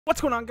What's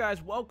going on,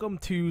 guys? Welcome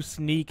to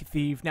Sneak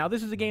Thief. Now,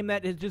 this is a game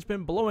that has just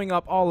been blowing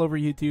up all over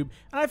YouTube,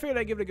 and I figured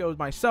I'd give it a go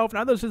myself.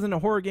 Now, this isn't a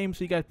horror game,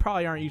 so you guys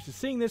probably aren't used to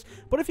seeing this,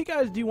 but if you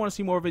guys do want to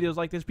see more videos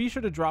like this, be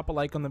sure to drop a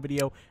like on the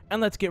video,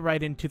 and let's get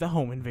right into the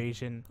home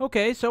invasion.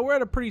 Okay, so we're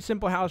at a pretty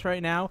simple house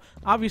right now.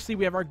 Obviously,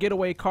 we have our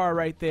getaway car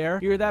right there.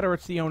 Either that or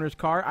it's the owner's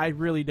car. I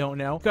really don't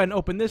know. Go ahead and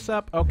open this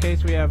up. Okay,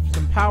 so we have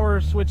some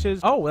power switches.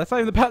 Oh, that's not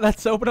even the power.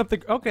 That's open up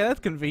the... Okay, that's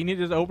convenient,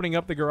 just opening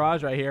up the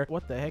garage right here.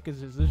 What the heck is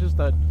this? This is just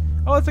a...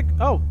 Oh, it's a...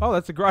 Oh,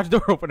 that's a garage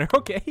door opener.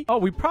 Okay. Oh,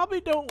 we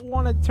probably don't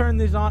want to turn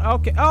this on.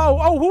 Okay.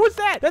 Oh, who is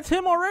that? That's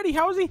him already.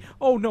 How is he?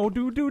 Oh, no,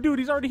 dude.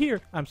 He's already here.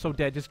 I'm so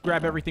dead. Just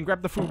grab everything.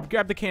 Grab the food.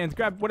 Grab the cans.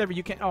 Grab whatever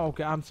you can. Oh,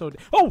 okay. I'm so dead.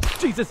 Oh,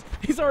 Jesus.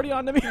 He's already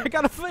on to me. I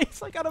got a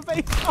face.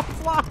 Oh,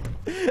 it's locked.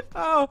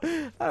 Oh,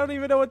 I don't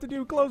even know what to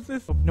do. Close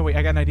this. Oh, no, wait.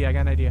 I got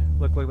an idea.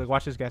 Look.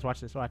 Watch this, guys.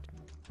 Watch this. Watch.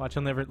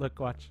 He'll never... Look,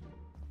 watch.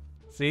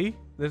 See?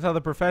 This is how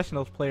the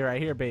professionals play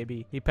right here,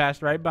 baby. He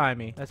passed right by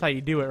me. That's how you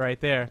do it right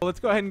there. Well,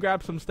 let's go ahead and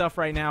grab some stuff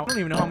right now. I don't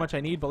even know how much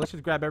I need, but let's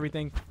just grab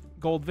everything.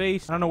 Gold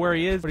vase. I don't know where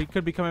he is, but he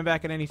could be coming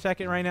back at any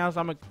second right now, so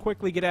I'm gonna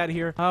quickly get out of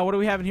here. What do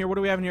we have in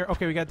here?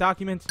 Okay, we got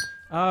documents.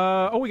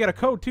 Oh, we got a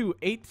code too.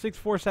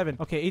 8647.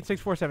 Okay,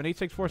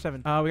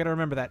 8647. We gotta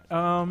remember that.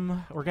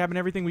 We're grabbing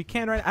everything we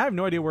can right now. I have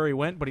no idea where he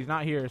went, but he's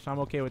not here, so I'm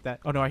okay with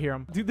that. Oh no, I hear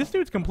him. Dude, this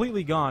dude's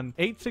completely gone.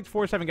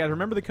 8647, guys.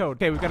 Remember the code.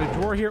 Okay, we've got a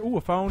drawer here. Ooh,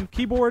 a phone,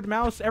 keyboard,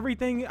 mouse,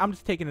 everything. I'm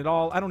just taking it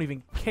all. I don't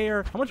even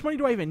care. How much money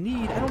do I even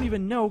need? I don't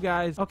even know,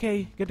 guys.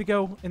 Okay, good to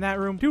go in that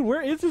room. Dude,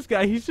 where is this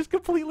guy? He's just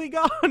completely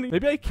gone.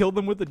 Maybe I killed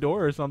him with the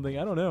door or something.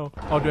 I don't know.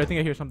 Oh, dude, I think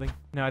I hear something.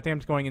 No, I think I'm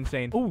just going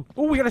insane. Oh,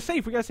 we got a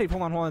safe.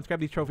 Hold on. Let's grab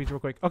these trophies real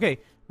quick. Okay,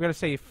 we got a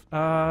safe.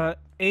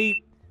 8,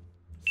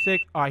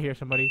 6. Oh, I hear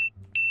somebody.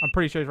 I'm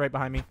pretty sure he's right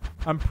behind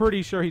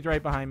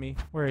me.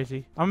 Where is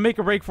he? I'm gonna make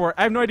a break for it.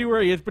 I have no idea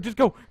where he is, but just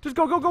go.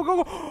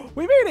 Go.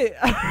 We made it.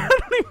 I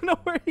don't even know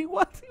where he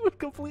was. He was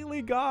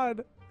completely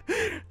gone.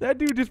 That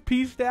dude just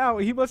peaced out.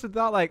 He must have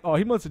thought like, oh,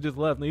 he must have just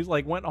left and he's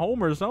like went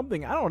home or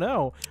something. I don't know.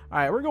 All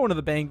right, we're going to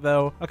the bank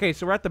though. Okay,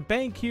 so we're at the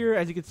bank here.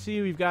 As you can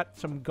see, we've got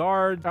some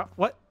guards.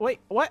 What? Wait,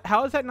 what?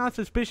 How is that not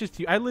suspicious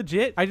to you?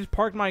 I just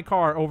parked my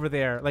car over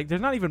there. Like,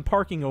 there's not even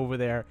parking over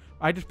there.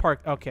 I just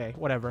parked. Okay,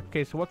 whatever.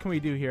 Okay, so what can we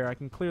do here? I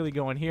can clearly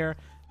go in here.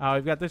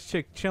 We've got this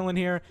chick chilling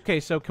here. Okay,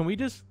 so can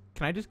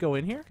I just go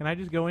in here?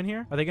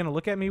 Are they gonna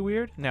look at me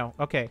weird? No.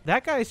 Okay.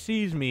 That guy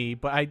sees me,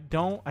 but I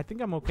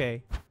think I'm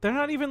okay. They're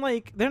not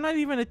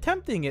even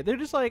attempting it. They're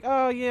just like,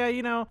 oh yeah,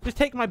 you know, just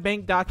take my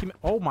bank document.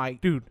 Oh my,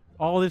 dude,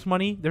 all this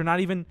money. They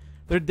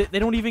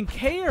don't even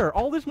care.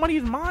 All this money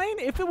is mine.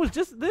 If it was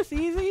just this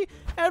easy,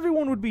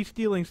 everyone would be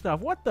stealing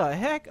stuff. What the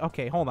heck?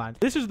 Okay, hold on.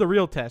 This is the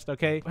real test,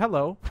 okay?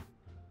 Hello.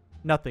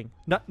 Nothing.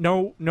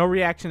 No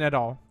reaction at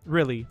all.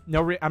 Really.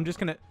 No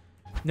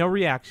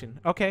reaction.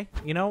 Okay,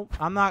 you know,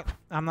 I'm not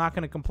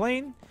gonna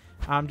complain.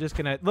 I'm just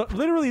gonna look.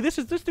 Literally, this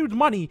dude's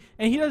money,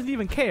 and he doesn't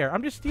even care.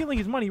 I'm just stealing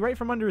his money right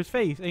from under his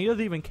face, and he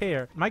doesn't even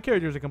care. My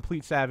character is a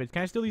complete savage.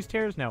 Can I steal these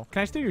chairs? No.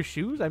 Can I steal your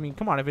shoes? I mean,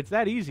 come on. If it's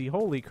that easy,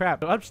 holy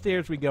crap. So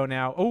upstairs we go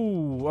now.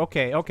 Oh,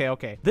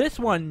 okay. This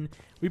one,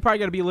 we probably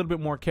got to be a little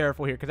bit more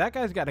careful here because that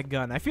guy's got a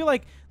gun. I feel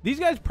like these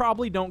guys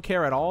probably don't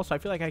care at all, so I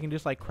feel like I can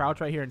just like crouch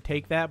right here and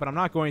take that, but I'm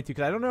not going to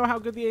because I don't know how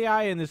good the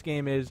AI in this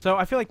game is. So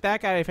I feel like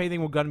that guy, if anything,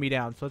 will gun me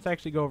down. So let's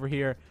actually go over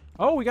here.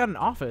 Oh, we got an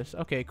office.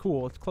 Okay,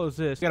 cool. Let's close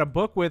this. We got a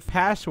book with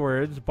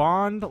passwords.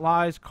 Bond,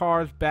 lies,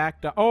 cars,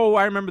 back. Oh,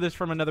 I remember this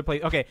from another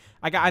place. Okay,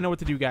 I know what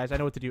to do, guys. I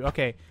know what to do.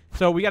 Okay,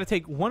 so we got to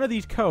take one of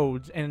these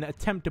codes and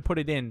attempt to put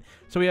it in.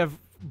 So we have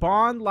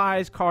bond,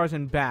 lies, cars,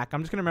 and back.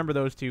 I'm just gonna remember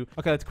those two.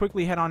 Okay, let's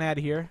quickly head on out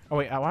of here. Oh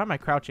wait, why am I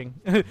crouching?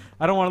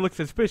 I don't want to look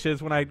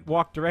suspicious when I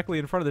walk directly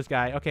in front of this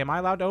guy. Okay, am I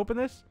allowed to open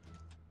this?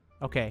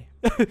 Okay.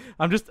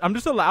 I'm just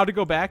allowed to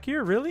go back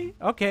here? Really?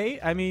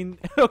 Okay. I mean,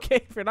 okay,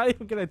 if you're not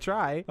even gonna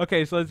try.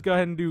 Okay, so let's go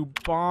ahead and do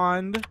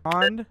bond.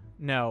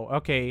 No.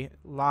 Okay.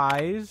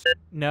 Lies.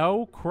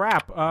 No.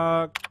 Crap.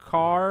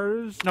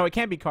 Cars. No, it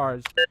can't be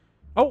cars.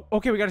 Oh,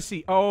 okay, we got a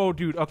C. Oh,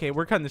 dude. Okay,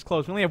 we're cutting this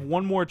close. We only have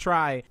one more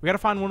try. We got to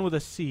find one with a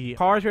C.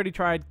 Cars, we already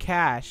tried.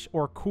 Cash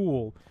or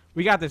cool.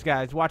 We got this,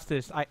 guys. Watch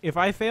this. If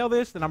I fail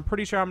this, then I'm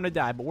pretty sure I'm gonna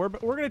die. But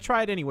we're gonna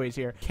try it anyways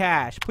here.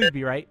 Cash, please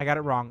be right. I got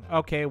it wrong.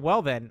 Okay,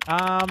 well then.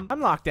 I'm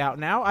locked out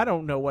now. I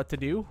don't know what to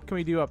do. What can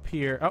we do up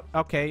here? Oh,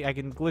 okay. I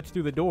can glitch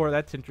through the door.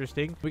 That's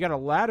interesting. We got a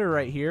ladder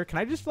right here. Can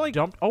I just like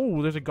jump?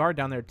 Oh, there's a guard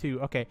down there too.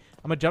 Okay,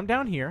 I'm gonna jump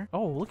down here.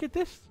 Oh, look at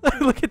this.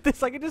 Look at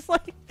this. I can just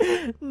like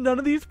none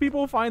of these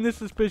people find this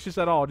suspicious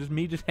at all. Just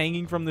me just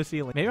hanging from the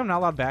ceiling. Maybe I'm not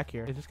allowed back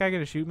here. Is this guy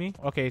gonna shoot me?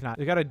 Okay, he's not.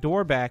 We got a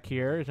door back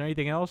here. Is there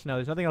anything else? No,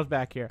 there's nothing else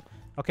back here.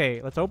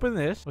 Okay, let's open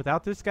this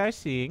without this guy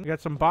seeing. We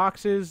got some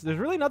boxes. There's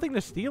really nothing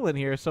to steal in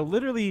here. So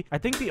literally, I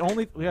think we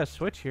got a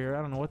switch here.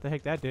 I don't know what the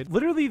heck that did.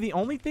 Literally, the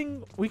only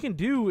thing we can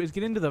do is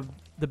get into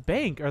the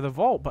bank or the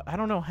vault, but I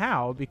don't know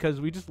how because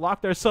we just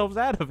locked ourselves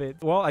out of it.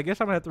 Well, I guess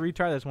I'm gonna have to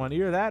retry this one.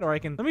 Either that or I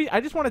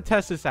just want to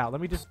test this out.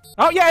 Let me just,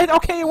 oh yeah,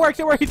 okay, it works.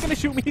 He's gonna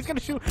shoot me. He's gonna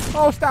shoot.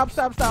 Oh, stop.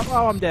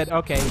 Oh, I'm dead.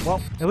 Okay,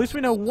 well, at least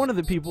we know one of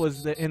the people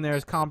in there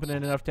is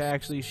competent enough to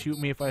actually shoot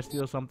me if I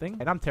steal something.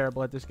 And I'm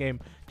terrible at this game.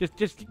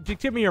 Just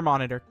give me your monitor.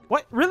 monitor.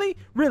 What? Really?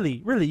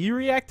 Really? Really? You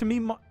react to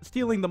me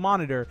stealing the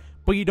monitor,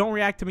 but you don't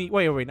react to me.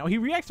 Wait. No, he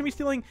reacts to me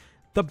stealing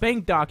the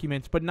bank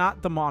documents, but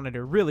not the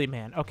monitor. Really,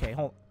 man? Okay,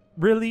 hold on.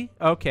 Really?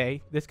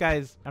 Okay. This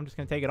guy's... I'm just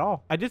gonna take it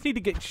all. I just need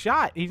to get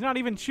shot. He's not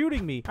even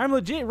shooting me. I'm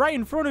legit right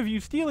in front of you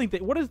stealing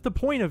things. What is the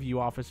point of you,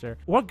 officer?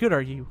 What good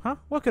are you? Huh?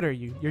 What good are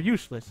you? You're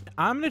useless.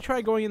 I'm gonna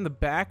try going in the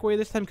back way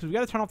this time because we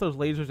gotta turn off those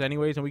lasers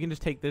anyways, and we can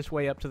just take this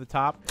way up to the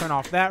top. Turn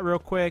off that real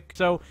quick.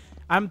 So...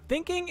 I'm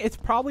thinking it's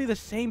probably the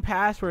same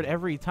password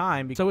every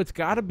time. So it's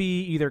got to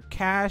be either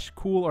cash,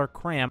 cool, or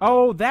cram.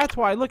 Oh, that's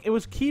why. Look, it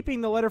was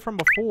keeping the letter from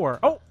before.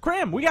 Oh,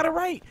 cram. We got it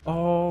right.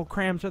 Oh,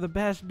 crams are the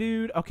best,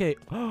 dude. Okay.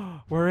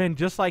 We're in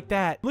just like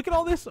that. Look at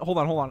all this. Hold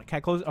on. Can I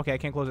close it? Okay, I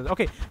can't close it.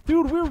 Okay.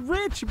 Dude, we're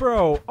rich,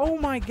 bro. Oh,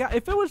 my God.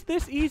 If it was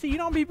this easy, you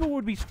know how people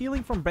would be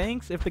stealing from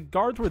banks if the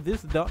guards were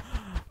this dumb?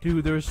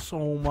 Dude, there's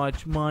so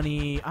much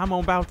money. I'm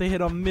about to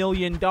hit $1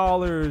 million,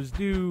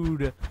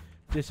 dude.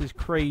 This is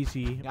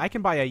crazy. I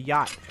can buy a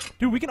yacht.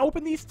 Dude, we can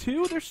open these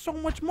too? There's so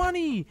much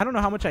money. I don't know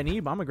how much I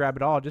need, but I'm gonna grab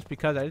it all just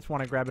because I just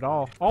want to grab it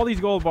all. All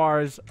these gold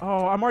bars.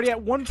 Oh, I'm already at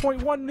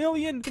 1.1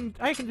 million.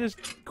 I can just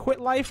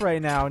quit life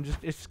right now and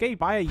just escape,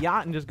 buy a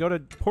yacht, and just go to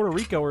Puerto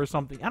Rico or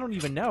something. I don't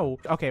even know.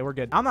 Okay, we're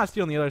good. I'm not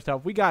stealing the other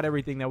stuff. We got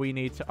everything that we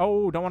need. So,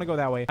 oh, don't want to go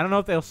that way. I don't know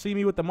if they'll see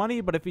me with the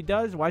money, but if he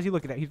does, why is he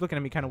looking at? He's looking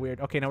at me kind of weird.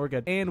 Okay, no, we're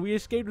good. And we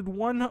escaped with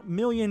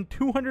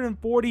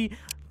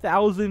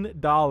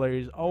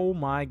 $1,240,000. Oh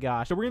my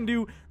gosh. So we're gonna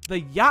do the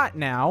yacht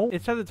now.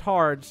 It says it's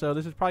hard, so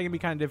this is probably gonna be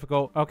kind of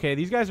difficult. Okay,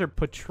 these guys are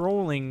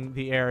patrolling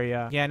the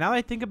area. Yeah, now that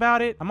I think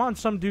about it, I'm on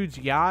some dude's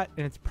yacht,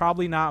 and it's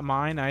probably not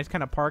mine. I just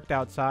kind of parked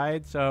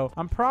outside, so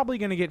I'm probably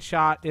gonna get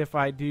shot if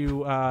I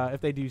do,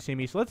 if they do see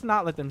me. So let's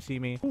not let them see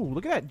me. Ooh,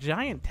 look at that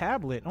giant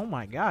tablet. Oh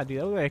my God, dude,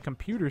 that looks like a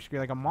computer screen,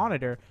 like a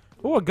monitor.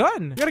 Oh, a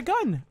gun. You got a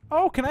gun.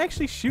 Oh, can I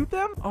actually shoot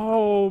them?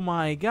 Oh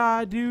my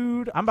God,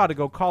 dude. I'm about to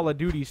go Call of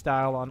Duty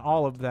style on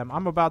all of them.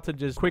 I'm about to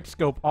just quick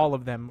scope all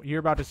of them. You're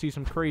about to see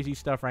some crazy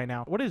stuff right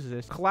now. What is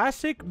this?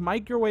 Classic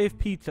microwave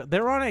pizza.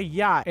 They're on a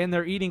yacht and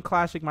they're eating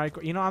classic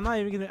micro. You know, I'm not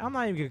even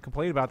gonna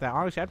complain about that.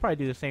 Honestly, I'd probably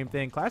do the same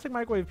thing. Classic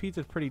microwave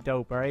pizza is pretty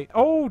dope, all right?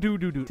 Oh,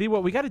 dude. See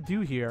what we got to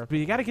do here?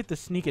 We got to get the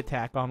sneak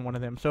attack on one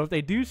of them. So if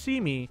they do see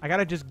me, I got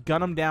to just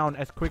gun them down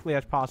as quickly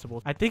as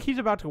possible. I think he's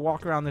about to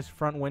walk around this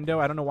front window.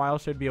 I don't know why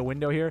else there'd be a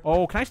window here.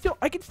 Oh, can I steal?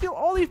 I can steal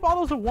all these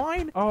bottles of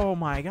wine. Oh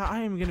my God, I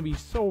am gonna be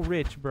so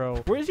rich,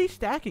 bro. Where is he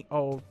stacking?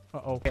 Oh,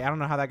 okay, I don't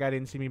know how that guy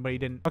didn't see me, but he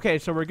didn't. Okay,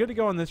 so we're good to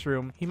go in this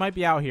room. He might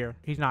be out here.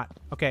 He's not.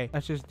 Okay,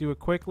 let's just do a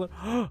quick look.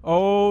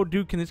 Oh,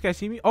 dude, can this guy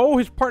see me? Oh,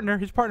 his partner.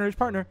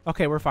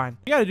 Okay, we're fine.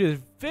 We gotta do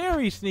this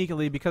very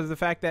sneakily because of the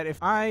fact that if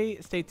I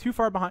stay too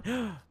far behind.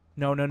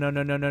 No.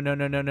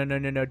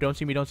 Don't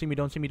see me.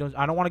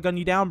 I don't want to gun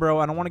you down, bro.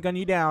 I don't want to gun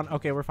you down.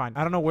 Okay, we're fine.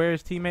 I don't know where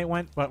his teammate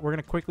went, but we're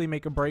going to quickly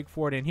make a break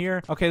for it in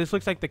here. Okay, this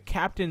looks like the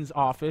captain's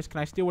office. Can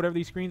I steal whatever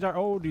these screens are?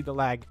 Oh, dude, the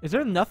lag. Is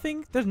there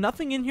nothing? There's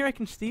nothing in here I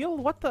can steal?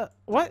 What the?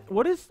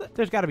 What is that?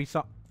 There's got to be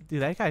some.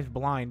 Dude, that guy's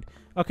blind.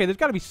 Okay, there's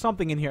got to be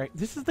something in here.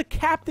 This is the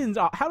captain's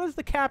office. How does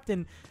the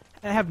captain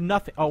have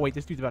nothing? Oh, wait,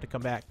 this dude's about to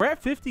come back. We're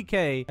at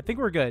 50K. I think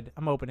we're good.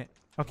 I'm opening it.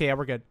 Okay, yeah,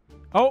 we're good.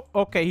 Oh,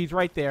 okay, he's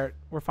right there.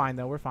 We're fine,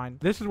 though. We're fine.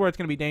 This is where it's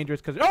going to be dangerous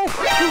because... Oh!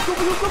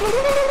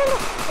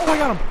 Oh, I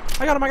got him.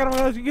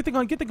 Get the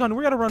gun.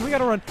 We got to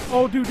run.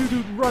 Oh, dude.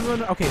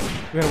 Run. Okay,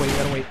 we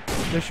got to wait.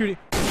 They're shooting.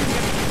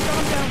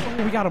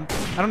 Oh, we got him.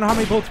 I don't know how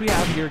many bullets we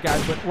have here,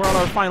 guys, but we're on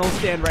our final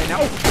stand right now.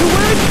 Oh, dude,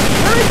 where is he?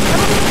 I don't even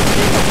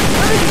see him.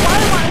 Where is he? Why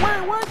am I?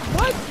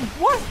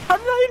 What? How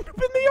did I end up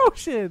in the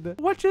ocean?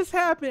 What just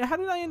happened? How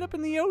did I end up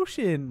in the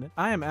ocean?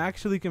 I am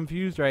actually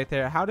confused right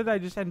there. How did I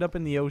just end up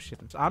in the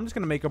ocean? So I'm just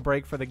going to make a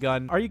break for the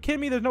gun. Are you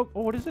kidding me? There's no...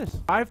 Oh, what is this?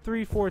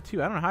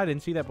 5342. I don't know how I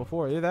didn't see that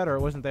before. Either that or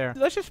it wasn't there.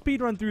 Let's just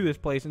speed run through this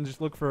place and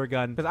just look for a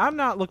gun. Because I'm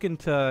not looking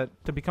to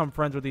become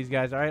friends with these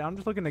guys, all right? I'm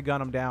just looking to gun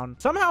them down.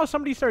 Somehow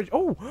somebody started...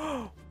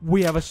 Oh,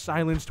 we have a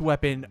silenced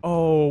weapon.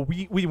 Oh,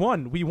 we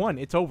won.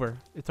 It's over.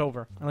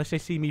 Unless they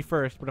see me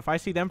first. But if I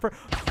see them first...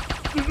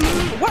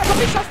 What? How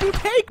many shots do you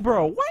take,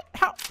 bro? What?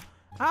 How?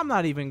 I'm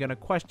not even gonna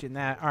question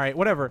that. All right,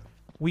 whatever.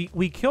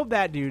 We killed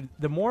that dude.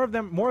 More of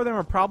them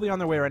are probably on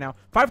their way right now.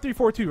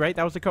 5342, right?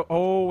 That was the code.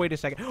 Oh, wait a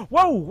second.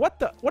 Whoa, what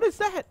is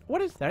that?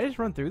 What is that? I just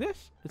run through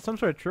this? It's some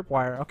sort of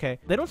tripwire. Okay.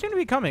 They don't seem to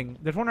be coming.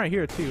 There's one right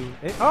here too.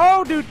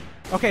 Oh, dude.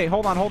 Okay,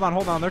 hold on.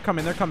 They're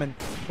coming.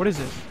 What is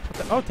this?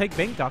 Oh, take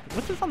bank doc.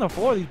 What's this on the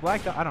floor? These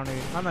black doc. I don't know.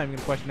 I'm not even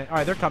gonna question it. All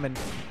right, they're coming.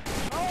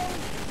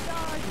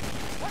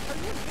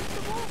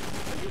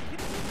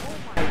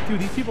 Dude,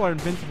 these people are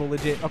invincible,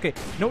 legit. Okay,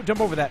 no, jump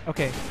over that.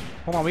 Okay,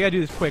 hold on. We gotta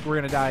do this quick. We're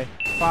gonna die.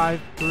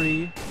 5,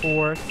 3,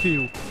 4,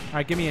 2. All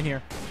right, get me in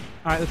here.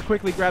 All right, let's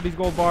quickly grab these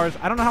gold bars.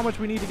 I don't know how much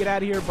we need to get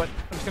out of here, but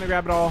I'm just gonna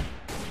grab it all.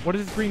 What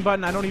is this green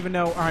button? I don't even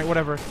know. All right,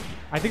 whatever.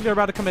 I think they're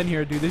about to come in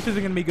here, dude. This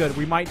isn't gonna be good.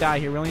 We might die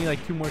here. We only need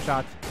like 2 more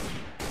shots.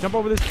 jump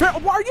over this trail.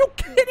 Oh, are you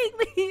kidding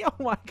me?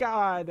 Oh my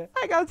god.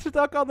 I got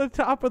stuck on the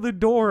top of the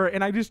door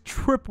and I just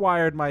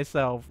tripwired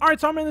myself. Alright,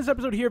 so I'm in this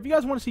episode here. If you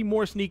guys want to see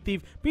more Sneak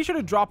Thief, be sure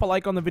to drop a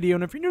like on the video.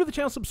 And if you're new to the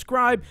channel,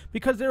 subscribe,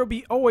 because there will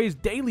be always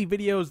daily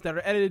videos that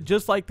are edited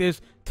just like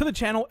this to the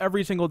channel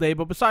every single day.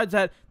 But besides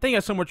that, thank you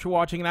guys so much for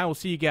watching, and I will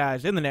see you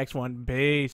guys in the next one. Peace.